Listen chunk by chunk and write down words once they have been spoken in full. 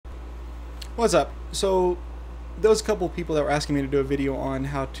What's up? So those couple people that were asking me to do a video on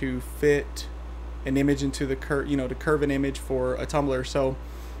how to fit an image into the to curve an image for a tumbler. So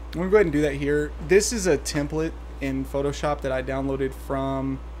I'm gonna go ahead and do that here. This is a template in Photoshop that I downloaded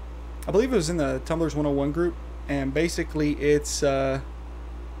from, I believe it was in the Tumblers 101 group, and basically it's oh,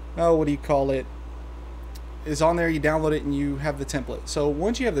 what do you call it? Is on there. You download it and you have the template. So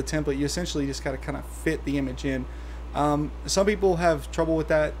once you have the template, you essentially just gotta kind of fit the image in. Some people have trouble with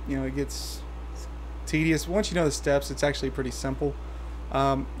that. It gets tedious. Once you know the steps, it's actually pretty simple.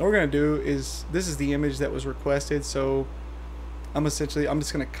 What we're gonna do is, this is the image that was requested, so I'm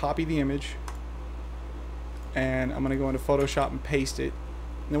just gonna copy the image and I'm gonna go into Photoshop and paste it.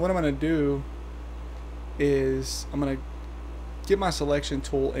 And then what I'm gonna do is I'm gonna get my selection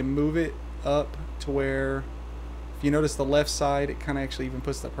tool and move it up to where, if you notice the left side, it kind of actually even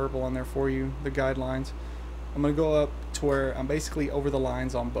puts the purple on there for you, the guidelines. I'm gonna go up to where I'm basically over the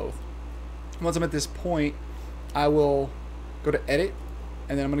lines on both. Once I'm at this point, I will go to edit,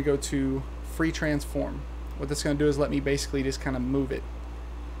 and then I'm going to go to free transform. What that's going to do is let me basically just kind of move it.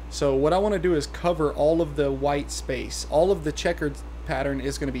 So what I want to do is cover all of the white space. All of the checkered pattern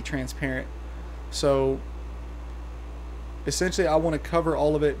is going to be transparent. So essentially I want to cover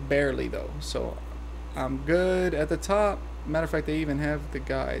all of it barely though. So I'm good at the top. Matter of fact, they even have the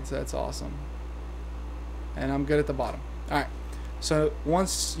guides. That's awesome. And I'm good at the bottom. Alright. So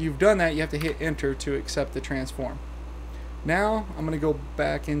once you've done that, you have to hit enter to accept the transform. Now I'm going to go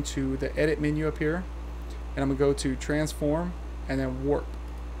back into the edit menu up here, and I'm going to go to transform and then warp.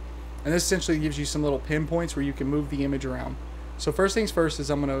 And this essentially gives you some little pinpoints where you can move the image around. So first things first is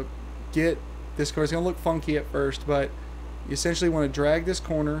I'm going to get this corner. It's going to look funky at first, but you essentially want to drag this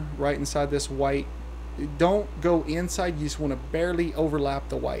corner right inside this white. Don't go inside, you just want to barely overlap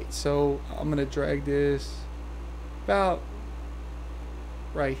the white. So I'm going to drag this about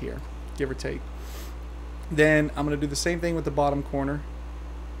right here, give or take. Then I'm going to do the same thing with the bottom corner,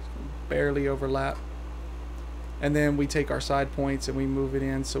 barely overlap, and then we take our side points and we move it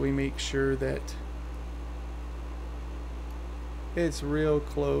in so we make sure that it's real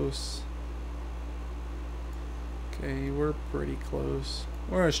close. Okay, we're pretty close.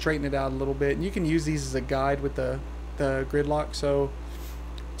 We're going to straighten it out a little bit, and you can use these as a guide with the gridlock, so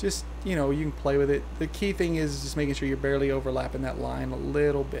just, you can play with it. The key thing is just making sure you're barely overlapping that line a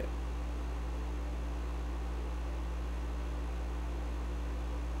little bit.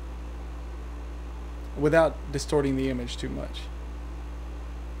 Without distorting the image too much.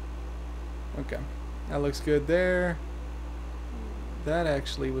 Okay, that looks good there. That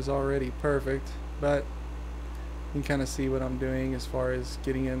actually was already perfect, but you can kind of see what I'm doing as far as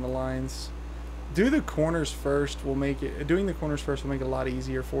getting in the lines. Doing the corners first will make it a lot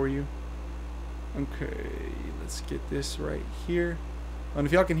easier for you. Okay, let's get this right here. And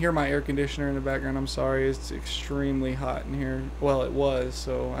if y'all can hear my air conditioner in the background, I'm sorry, it's extremely hot in here. Well, it was,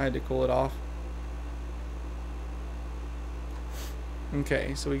 so I had to cool it off.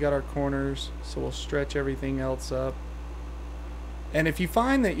 Okay, so we got our corners, so we'll stretch everything else up. And if you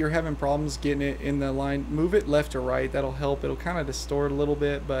find that you're having problems getting it in the line, move it left or right. That'll help. It'll kind of distort a little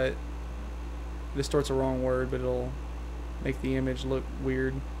bit, but distort's a wrong word, but it'll make the image look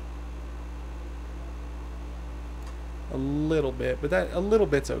weird a little bit, but that a little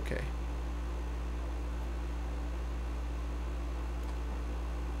bit's okay.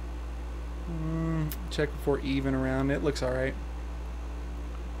 Check before even around. It looks alright.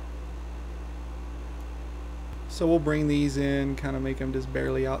 So we'll bring these in, kind of make them just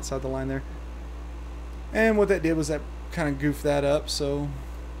barely outside the line there. And what that did was that kind of goofed that up, so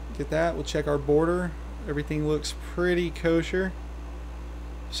get that. We'll check our border. Everything looks pretty kosher,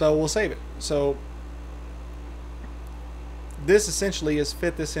 so we'll save it. So this essentially is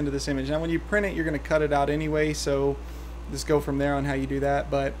fit this into this image. Now when you print it, you're going to cut it out anyway, so just go from there on how you do that.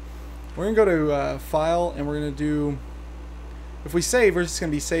 But we're going to go to file, and we're going to do, if we save, we're just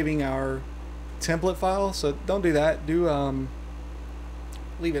going to be saving our template file, so don't do that. Do I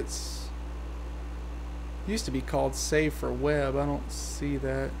believe it's used to be called save for web. I don't see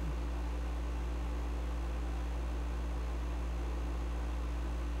that.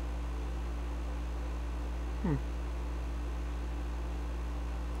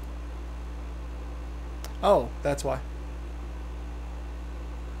 Oh, that's why.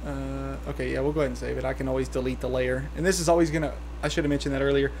 Okay, yeah, we'll go ahead and save it. I can always delete the layer, and this is always gonna, I should have mentioned that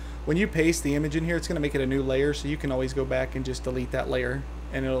earlier, when you paste the image in here, it's gonna make it a new layer, so you can always go back and just delete that layer,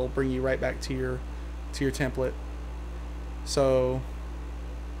 and it'll bring you right back to your template. So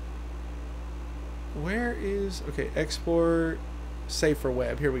where is, okay, export, save for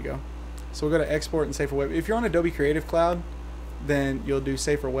web, here we go. So we'll go to export and save for web. If you're on Adobe Creative Cloud, then you'll do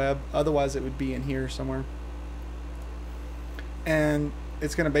save for web. Otherwise it would be in here somewhere. And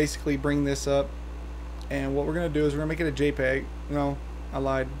it's going to basically bring this up. And what we're going to do is we're going to make it a JPEG. No, I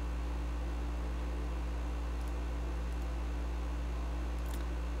lied.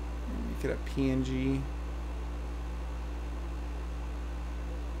 Make it a PNG.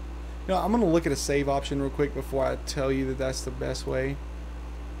 No, I'm going to look at a save option real quick before I tell you that that's the best way.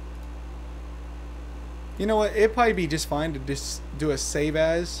 You know what? It'd probably be just fine to just do a save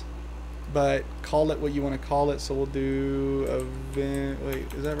as, but call it what you want to call it. So we'll do event.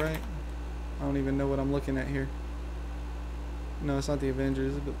 Wait, is that right? I don't even know what I'm looking at here. No, it's not the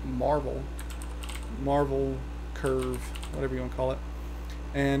Avengers, but Marvel curve, whatever you want to call it.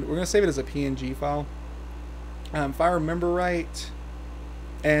 And we're going to save it as a PNG file. If I remember right,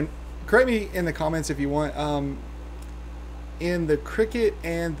 and correct me in the comments if you want, in the Cricut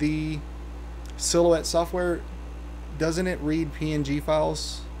and the Silhouette software, doesn't it read PNG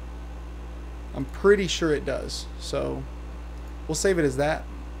files? I'm pretty sure it does. So we'll save it as that.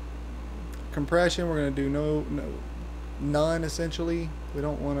 Compression, we're going to do none essentially. We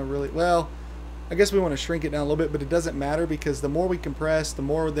don't want to really, well, I guess we want to shrink it down a little bit, but it doesn't matter because the more we compress, the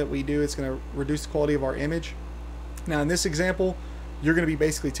more that we do, it's going to reduce the quality of our image. Now in this example, you're going to be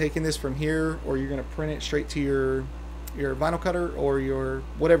basically taking this from here, or you're going to print it straight to your vinyl cutter or your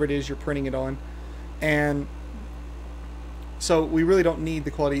whatever it is you're printing it on. And so we really don't need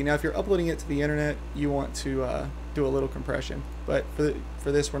the quality. Now if you're uploading it to the internet, you want to do a little compression, but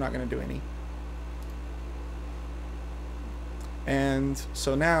for this we're not going to do any. And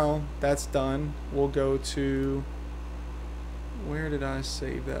so now that's done, we'll go to, where did I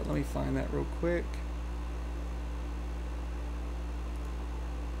save that? Let me find that real quick.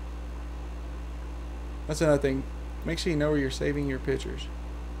 That's another thing. Make sure you know where you're saving your pictures.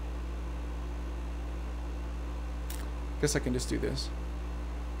 Guess I can just do this.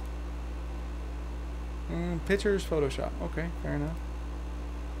 Pictures, Photoshop. Okay, fair enough.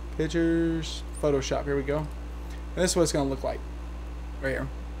 Pictures, Photoshop. Here we go. And this is what it's going to look like. Right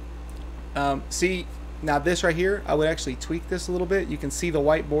here. See, now this right here, I would actually tweak this a little bit. You can see the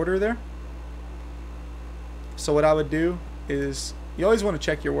white border there. So what I would do is, you always want to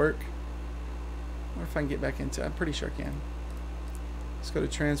check your work. I wonder if I can get back into it. I'm pretty sure I can. Let's go to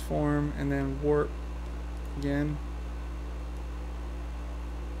transform and then warp again.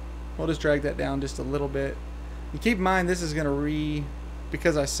 We'll just drag that down just a little bit. And keep in mind, this is going to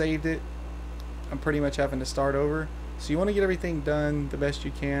because I saved it, I'm pretty much having to start over. So you want to get everything done the best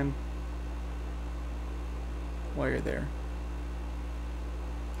you can while you're there.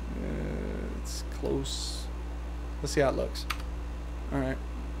 It's close. Let's see how it looks. Alright.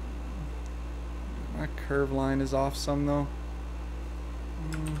 My curve line is off some though.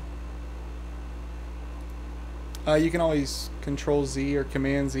 You can always Control Z or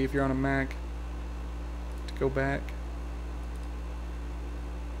Command Z if you're on a Mac to go back.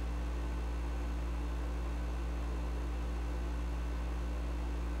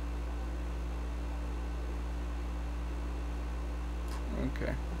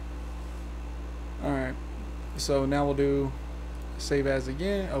 Okay. Alright. So now we'll do save as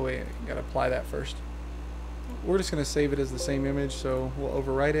again. Oh wait, I gotta apply that first. We're just gonna save it as the same image, so we'll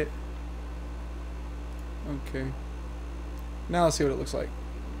overwrite it. Okay. Now let's see what it looks like.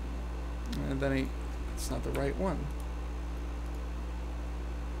 And then it's not the right one.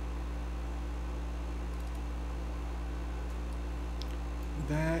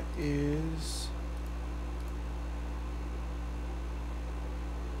 That is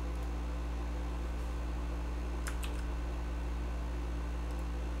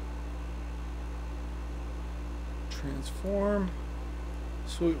transform.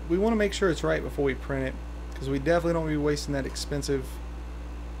 So we want to make sure it's right before we print it, because we definitely don't want to be wasting that expensive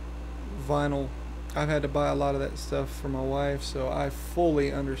vinyl. I've had to buy a lot of that stuff for my wife, so I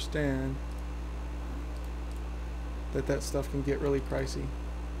fully understand that that stuff can get really pricey.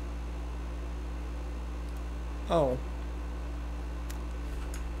 Oh.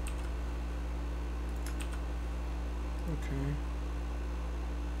 Okay.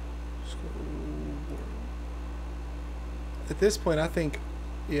 Let's go. At this point, I think,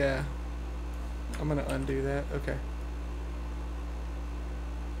 yeah, I'm gonna undo that. Okay.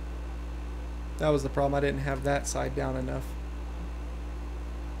 That was the problem. I didn't have that side down enough.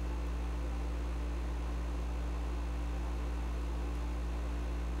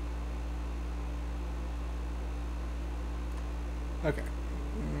 Okay.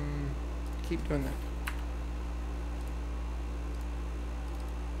 Keep doing that.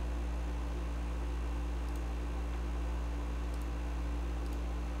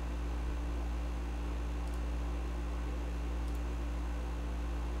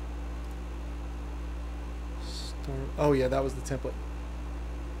 Oh yeah, that was the template.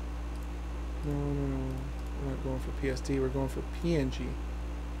 No, we're not going for PSD, we're going for PNG.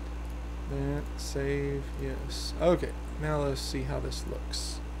 That, save, yes. Okay, now let's see how this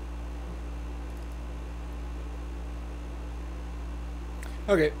looks.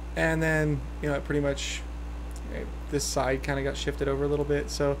 Okay, and then, it pretty much, this side kind of got shifted over a little bit.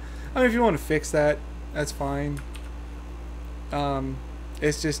 So, I mean, if you want to fix that, that's fine.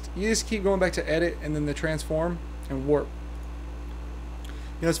 It's just, you just keep going back to edit and then the transform and warp.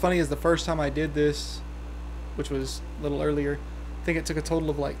 What's funny is the first time I did this, which was a little earlier, I think it took a total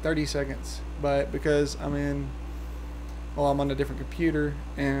of like 30 seconds. But because I'm on a different computer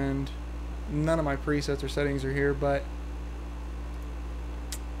and none of my presets or settings are here,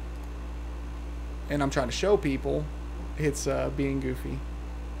 and I'm trying to show people, it's being goofy.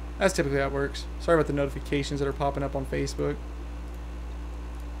 That's typically how it works. Sorry about the notifications that are popping up on Facebook.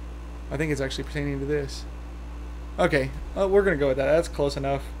 I think it's actually pertaining to this. Okay, we're going to go with that. That's close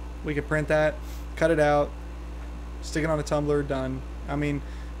enough. We can print that, cut it out, stick it on a tumbler, done. I mean,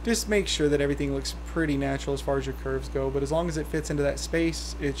 just make sure that everything looks pretty natural as far as your curves go, but as long as it fits into that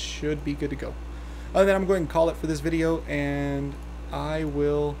space, it should be good to go. Other than that, I'm going to call it for this video, and I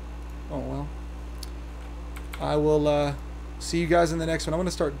will, I will see you guys in the next one. I'm going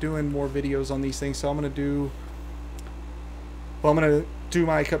to start doing more videos on these things, so I'm going to do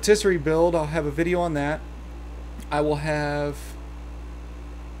my cuptisserie build. I'll have a video on that. I will have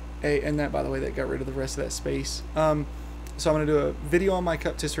and that, by the way, that got rid of the rest of that space. So I'm going to do a video on my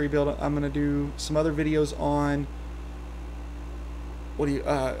cuptisserie build. I'm going to do some other videos on I'm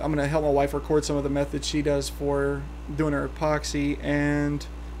going to help my wife record some of the methods she does for doing her epoxy, and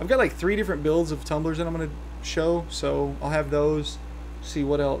I've got like 3 different builds of tumblers that I'm going to show, so I'll have those. See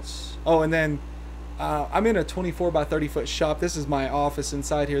what else. Oh, and then I'm in a 24 by 30 foot shop. This is my office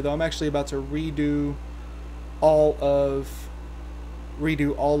inside here, though. I'm actually about to redo all of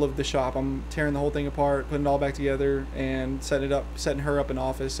the shop. I'm tearing the whole thing apart, putting it all back together, and setting her up an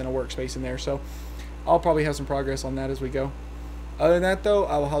office and a workspace in there. So I'll probably have some progress on that as we go. Other than that, though,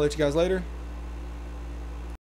 I will holler at you guys later.